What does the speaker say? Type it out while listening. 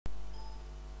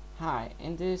Hi,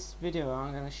 in this video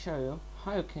I'm gonna show you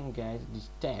how you can get this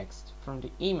text from the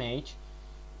image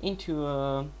into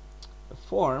a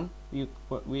form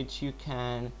which you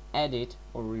can edit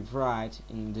or rewrite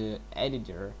in the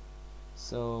editor.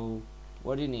 So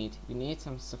what do you need? You need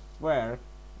some software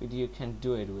that you can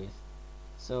do it with.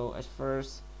 So at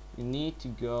first you need to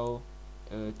go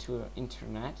to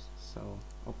internet, so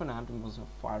open up the Mozilla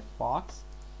Firefox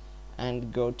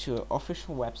and go to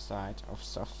official website of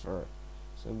software.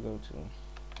 So go to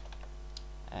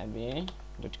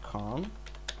ABBYY.com,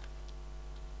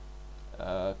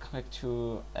 click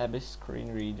to ABBYY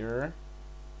Screen Reader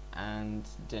and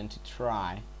then to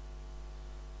try.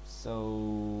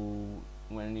 So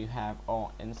when you have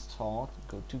all installed,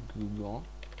 go to Google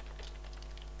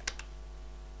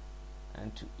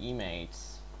and to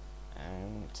images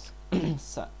and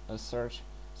search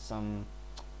some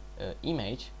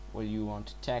image where you want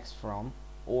to text from,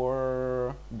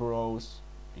 or browse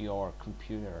your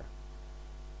computer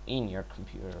in your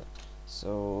computer.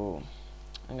 So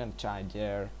I'm gonna try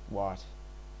there what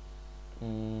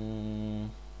the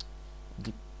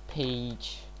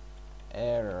page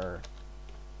error.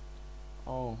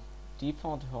 Oh,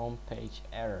 default home page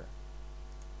error.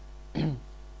 The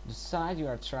site you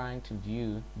are trying to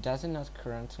view does not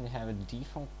currently have a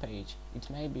default page. It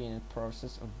may be in the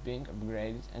process of being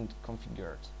upgraded and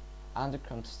configured. Under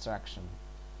construction.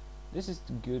 This is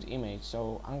the good image,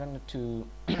 so I'm going to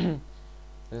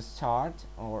start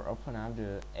or open up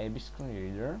the ABBYY Screen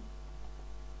Reader,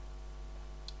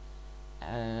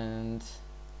 and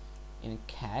in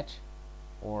catch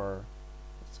or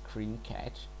screen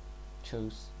catch,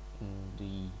 choose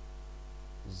the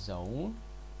zone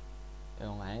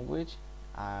language.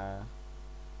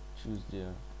 Choose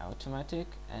the automatic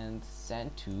and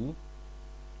send to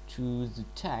choose the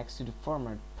text to the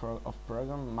format of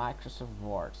program Microsoft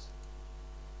Word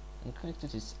and click to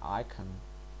this icon,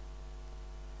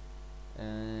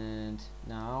 and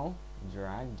now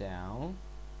drag down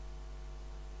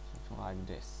something like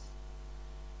this.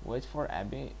 Wait for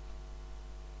ABBYY,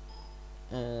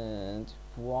 and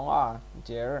voila,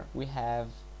 there we have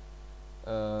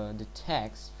the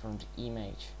text from the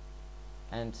image,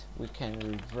 and we can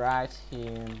rewrite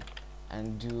him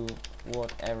and do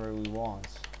whatever we want.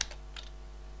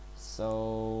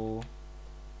 So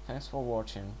thanks for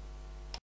watching.